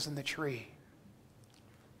serpent that was in the tree?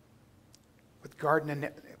 At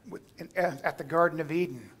the Garden of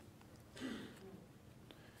Eden.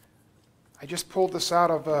 I just pulled this out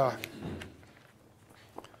of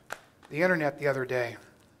the internet the other day.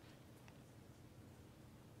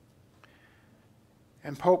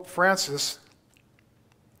 And Pope Francis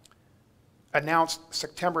announced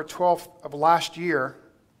September 12th of last year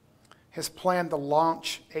his plan to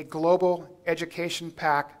launch a global education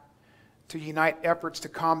pact to unite efforts to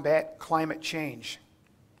combat climate change.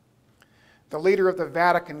 The leader of the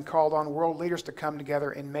Vatican called on world leaders to come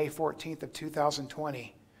together in May 14th of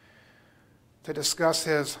 2020 to discuss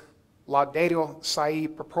his Laudato Si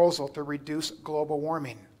proposal to reduce global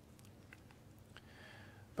warming.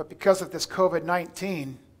 But because of this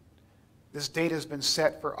COVID-19, this date has been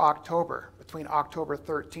set for October, between October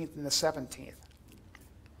 13th and the 17th.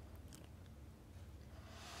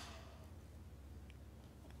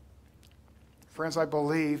 Friends, I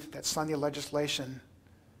believe that Sunday legislation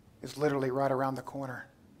is literally right around the corner.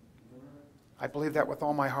 I believe that with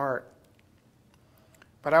all my heart.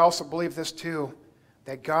 But I also believe this too,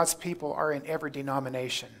 that God's people are in every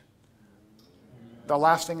denomination. The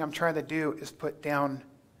last thing I'm trying to do is put down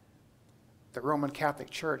the Roman Catholic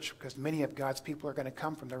Church, because many of God's people are going to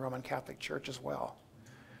come from the Roman Catholic Church as well.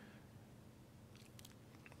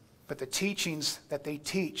 But the teachings that they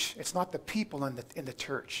teach, it's not the people in the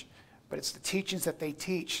church, but it's the teachings that they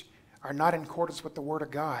teach are not in accordance with the Word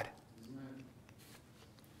of God.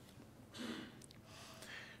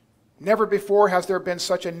 Never before has there been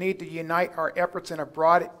such a need to unite our efforts in a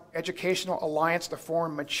broad educational alliance to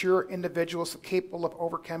form mature individuals capable of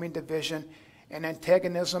overcoming division and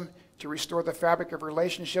antagonism to restore the fabric of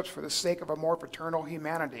relationships for the sake of a more fraternal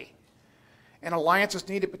humanity. An alliance is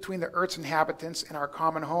needed between the earth's inhabitants and our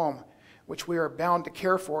common home, which we are bound to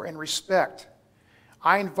care for and respect.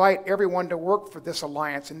 I invite everyone to work for this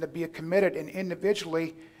alliance and to be committed and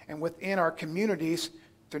individually and within our communities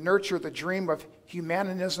to nurture the dream of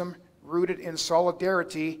humanism rooted in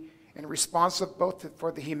solidarity and responsive both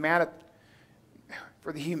for the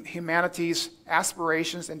humanity's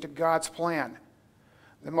aspirations and to God's plan.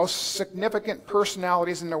 The most significant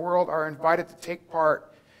personalities in the world are invited to take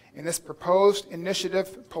part in this proposed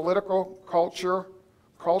initiative, political, cultural,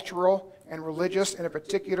 and religious, and in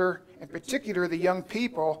particular the young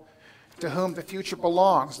people to whom the future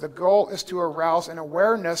belongs. The goal is to arouse an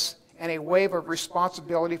awareness and a wave of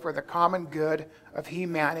responsibility for the common good of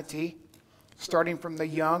humanity, starting from the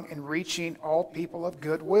young and reaching all people of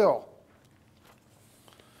goodwill.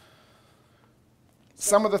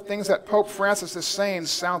 Some of the things that Pope Francis is saying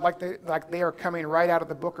sound like they are coming right out of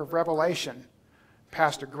the book of Revelation.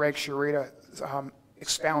 Pastor Greg Sharita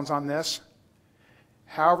expounds on this.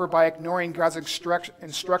 However, by ignoring God's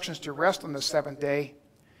instructions to rest on the seventh day,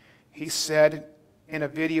 he said in a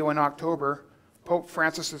video in October, Pope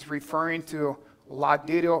Francis is referring to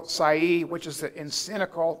Laodicea, which is the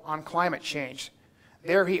encyclical on climate change.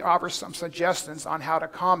 There he offers some suggestions on how to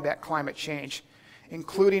combat climate change,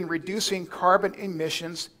 including reducing carbon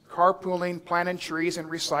emissions, carpooling, planting trees, and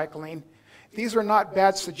recycling. These are not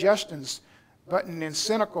bad suggestions, but in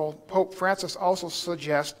encyclical, Pope Francis also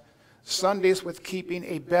suggests Sundays with keeping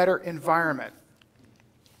a better environment.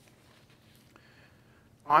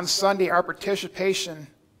 On Sunday, our precipitation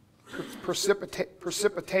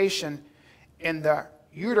in the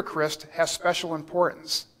Eucharist has special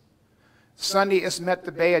importance. Sunday is meant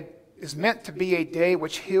to be a day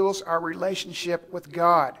which heals our relationship with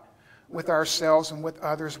God, with ourselves, and with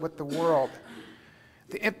others, with the world.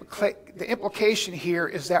 The implication here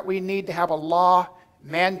is that we need to have a law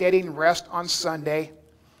mandating rest on Sunday,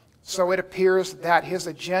 so it appears that his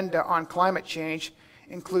agenda on climate change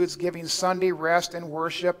includes giving Sunday rest and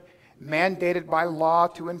worship mandated by law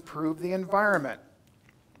to improve the environment.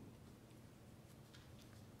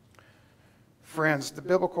 Friends, the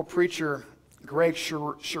biblical preacher Greg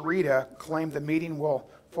Sharita claimed the meeting will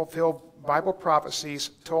fulfill Bible prophecies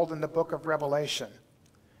told in the book of Revelation.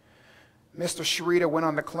 Mr. Sharita went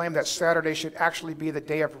on to claim that Saturday should actually be the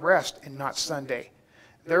day of rest and not Sunday.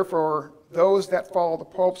 Therefore, those that follow the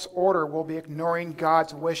Pope's order will be ignoring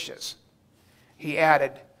God's wishes. He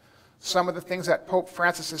added, some of the things that Pope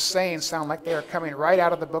Francis is saying sound like they are coming right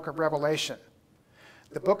out of the book of Revelation.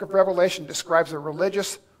 The book of Revelation describes a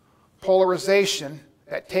religious polarization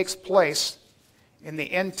that takes place in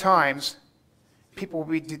the end times. People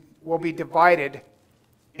will be divided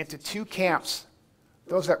into two camps,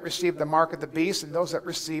 those that receive the mark of the beast and those that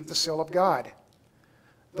receive the seal of God.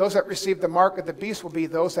 Those that receive the mark of the beast will be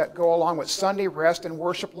those that go along with Sunday rest and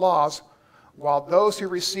worship laws, while those who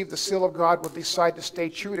receive the seal of God will decide to stay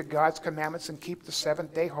true to God's commandments and keep the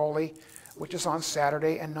seventh day holy, which is on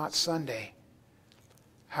Saturday and not Sunday.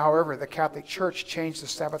 However, the Catholic Church changed the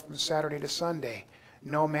Sabbath from Saturday to Sunday.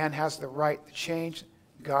 No man has the right to change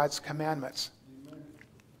God's commandments. Amen.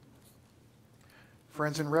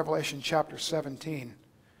 Friends, in Revelation chapter 17,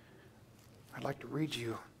 I'd like to read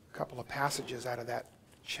you a couple of passages out of that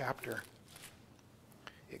chapter.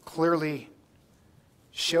 It clearly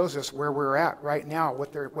shows us where we're at right now,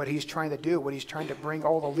 what he's trying to do, what he's trying to bring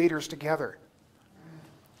all the leaders together.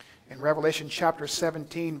 In Revelation chapter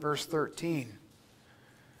 17, verse 13,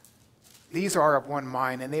 these are of one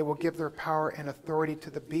mind, and they will give their power and authority to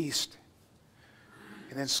the beast.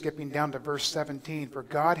 And then skipping down to verse 17, for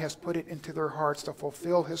God has put it into their hearts to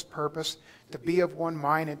fulfill his purpose, to be of one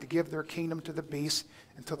mind, and to give their kingdom to the beast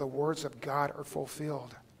until the words of God are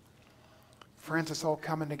fulfilled. Friends, it's all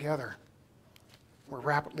coming together. We're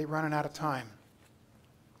rapidly running out of time.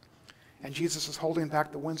 And Jesus is holding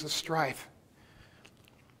back the winds of strife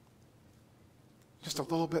just a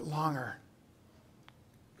little bit longer,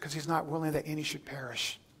 because he's not willing that any should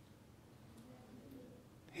perish.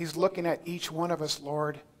 He's looking at each one of us,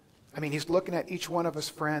 Lord. He's looking at each one of us,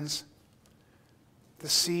 friends, to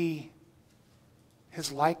see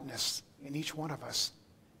his likeness in each one of us.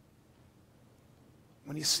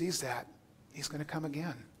 When he sees that, he's going to come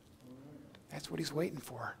again. That's what he's waiting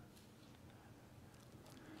for.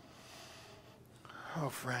 Oh,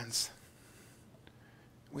 friends,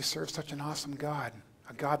 we serve such an awesome God,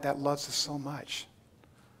 a God that loves us so much.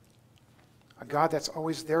 A God that's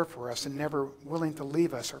always there for us and never willing to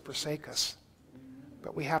leave us or forsake us.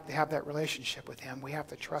 But we have to have that relationship with him. We have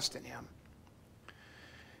to trust in him.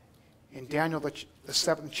 In Daniel, the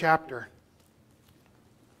 7th chapter,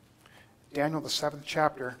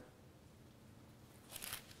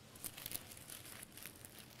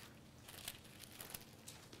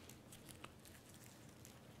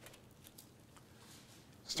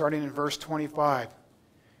 starting in verse 25.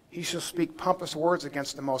 He shall speak pompous words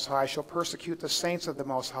against the Most High, shall persecute the saints of the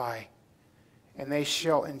Most High, and they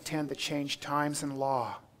shall intend to change times and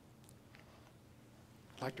law.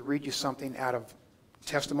 I'd like to read you something out of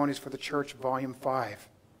Testimonies for the Church, Volume 5.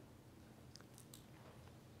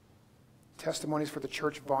 Testimonies for the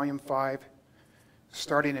Church, Volume 5,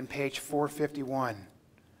 starting in page 451.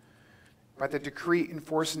 By the decree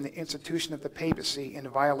enforcing the institution of the papacy in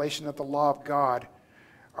violation of the law of God,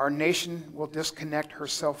 our nation will disconnect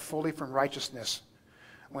herself fully from righteousness,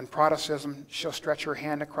 when Protestantism shall stretch her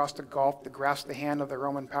hand across the gulf to grasp the hand of the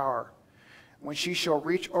Roman power, when she shall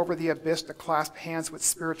reach over the abyss to clasp hands with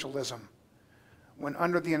spiritualism, when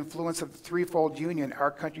under the influence of the threefold union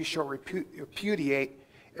our country shall repudiate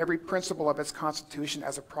every principle of its constitution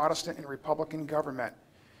as a Protestant and Republican government,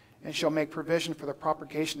 and shall make provision for the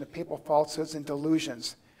propagation of papal falsehoods and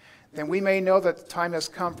delusions, then we may know that the time has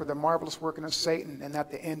come for the marvelous working of Satan and that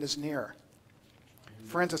the end is near.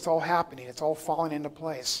 Friends, it's all happening. It's all falling into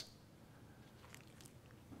place.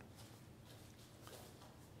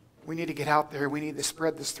 We need to get out there. We need to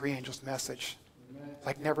spread this three angels message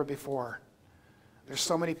like never before. There's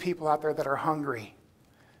so many people out there that are hungry,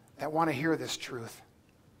 that want to hear this truth.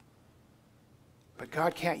 But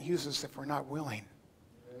God can't use us if we're not willing.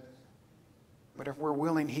 But if we're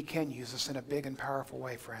willing, he can use us in a big and powerful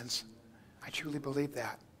way, friends. I truly believe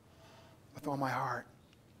that with all my heart.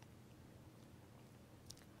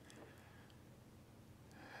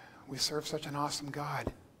 We serve such an awesome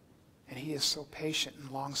God, and he is so patient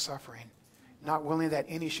and long-suffering, not willing that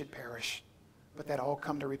any should perish, but that all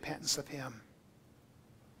come to repentance of him.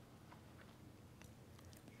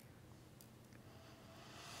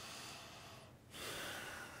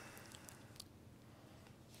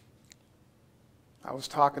 I was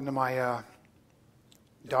talking to my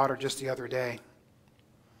daughter just the other day.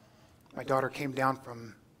 My daughter came down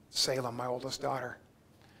from Salem, my oldest daughter.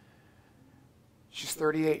 She's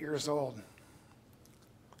 38 years old.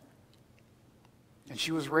 And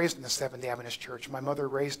she was raised in the Seventh-day Adventist Church. My mother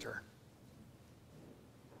raised her.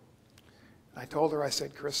 And I told her, I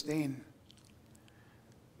said, Christine,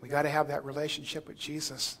 we got to have that relationship with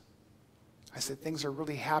Jesus. I said, things are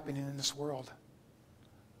really happening in this world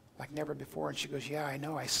like never before. And she goes, yeah, I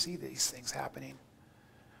know. I see these things happening.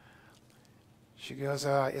 She goes,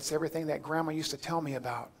 it's everything that Grandma used to tell me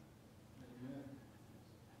about.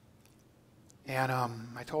 And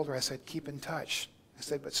I told her, I said, keep in touch. I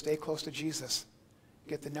said, but stay close to Jesus.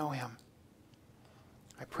 Get to know him.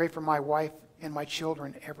 I pray for my wife and my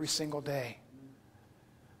children every single day.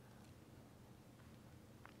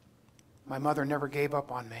 My mother never gave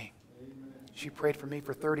up on me. She prayed for me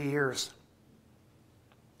for 30 years.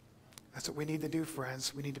 That's what we need to do,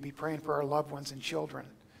 friends. We need to be praying for our loved ones and children,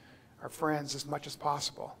 our friends, as much as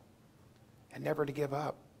possible, and never to give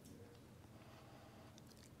up.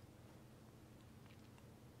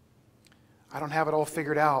 I don't have it all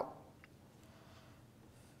figured out,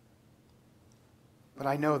 but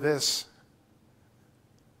I know this,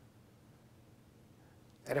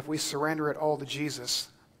 that if we surrender it all to Jesus,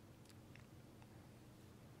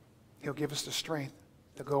 he'll give us the strength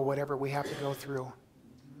to go whatever we have to go through,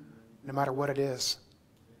 no matter what it is.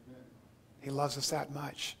 He loves us that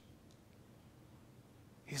much.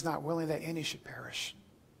 He's not willing that any should perish.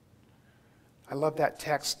 I love that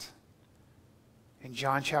text in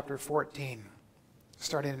John chapter 14,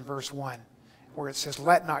 starting in verse 1, where it says,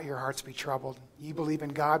 let not your hearts be troubled. Ye believe in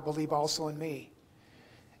God, believe also in me.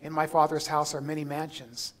 In my Father's house are many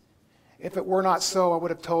mansions. If it were not so, I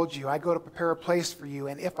would have told you, I go to prepare a place for you.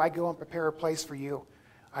 And if I go and prepare a place for you,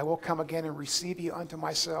 I will come again and receive you unto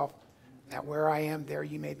myself, that where I am, there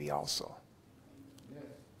you may be also.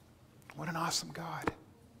 What an awesome God.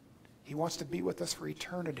 He wants to be with us for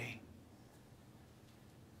eternity.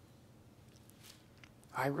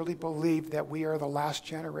 I really believe that we are the last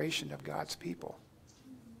generation of God's people.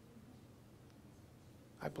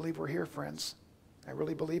 I believe we're here, friends. I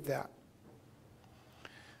really believe that.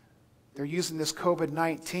 They're using this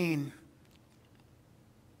COVID-19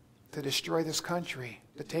 to destroy this country,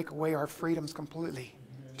 to take away our freedoms completely,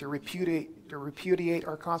 to repudiate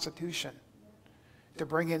our Constitution, to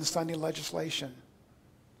bring in Sunday legislation.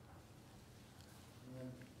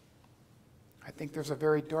 I think there's a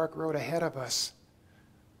very dark road ahead of us.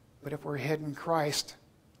 But if we're hid in Christ,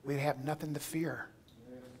 we have nothing to fear.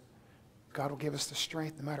 God will give us the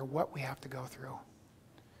strength no matter what we have to go through.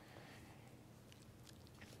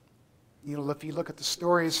 You know, if you look at the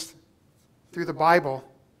stories through the Bible,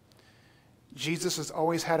 Jesus has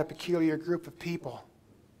always had a peculiar group of people.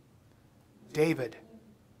 David,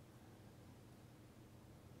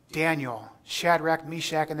 Daniel, Shadrach,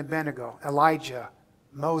 Meshach, and Abednego, Elijah,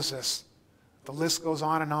 Moses. The list goes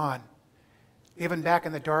on and on. Even back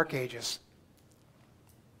in the Dark Ages,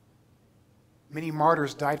 many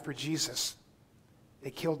martyrs died for Jesus. They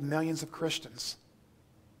killed millions of Christians.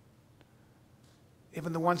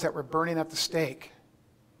 Even the ones that were burning at the stake.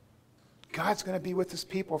 God's going to be with his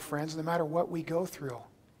people, friends, no matter what we go through.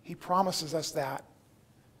 He promises us that.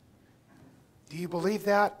 Do you believe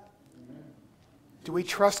that? Do we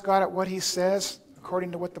trust God at what he says,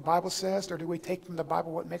 according to what the Bible says, or do we take from the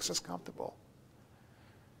Bible what makes us comfortable?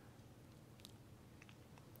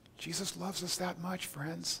 Jesus loves us that much,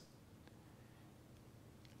 friends.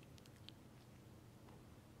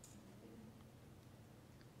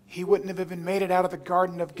 He wouldn't have even made it out of the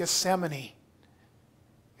Garden of Gethsemane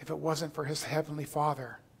if it wasn't for his heavenly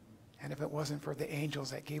Father and if it wasn't for the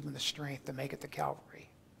angels that gave him the strength to make it to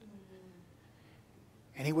Calvary.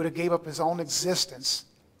 And he would have gave up his own existence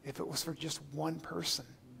if it was for just one person.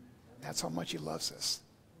 That's how much he loves us.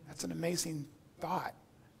 That's an amazing thought.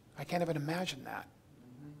 I can't even imagine that.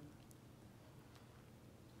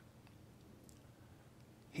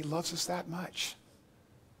 He loves us that much.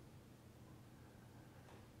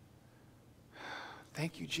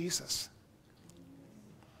 Thank you, Jesus.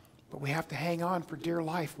 But we have to hang on for dear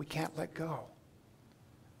life. We can't let go.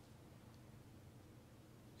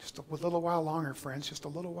 Just a little while longer, friends. Just a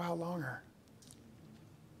little while longer.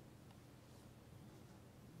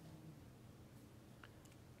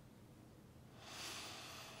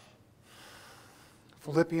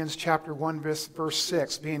 Philippians chapter 1, verse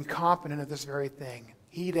 6, being confident of this very thing.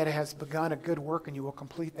 He that has begun a good work in you will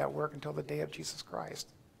complete that work until the day of Jesus Christ.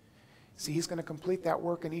 See, he's going to complete that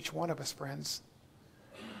work in each one of us, friends,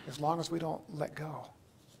 as long as we don't let go,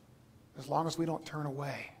 as long as we don't turn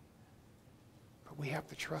away. But we have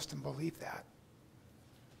to trust and believe that.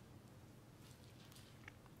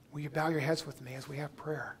 Will you bow your heads with me as we have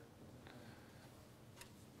prayer?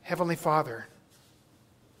 Heavenly Father,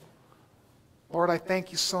 Lord, I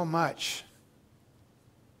thank you so much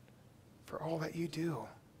for all that you do.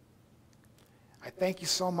 I thank you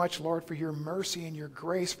so much, Lord, for your mercy and your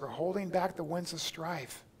grace, for holding back the winds of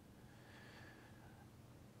strife.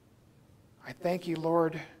 I thank you,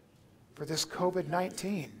 Lord, for this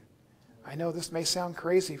COVID-19. I know this may sound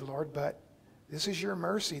crazy, Lord, but this is your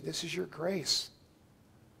mercy. This is your grace.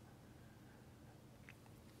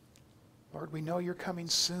 Lord, we know you're coming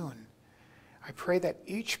soon. I pray that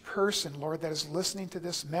each person, Lord, that is listening to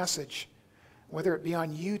this message, whether it be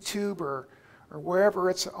on YouTube or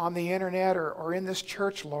wherever it's on the internet or in this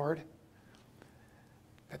church, Lord,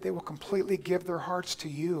 that they will completely give their hearts to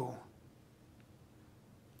you.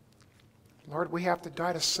 Lord, we have to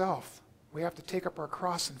die to self. We have to take up our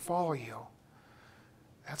cross and follow you.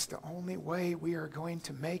 That's the only way we are going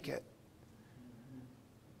to make it,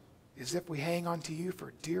 is if we hang on to you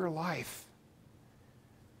for dear life.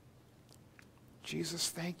 Jesus,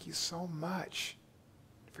 thank you so much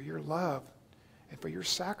for your love and for your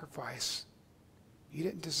sacrifice. You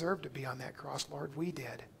didn't deserve to be on that cross, Lord. We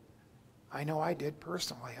did. I know I did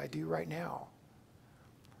personally. I do right now.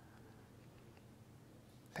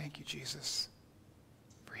 Thank you, Jesus,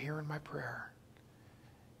 for hearing my prayer.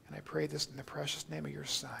 And I pray this in the precious name of your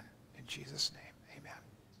Son, in Jesus' name.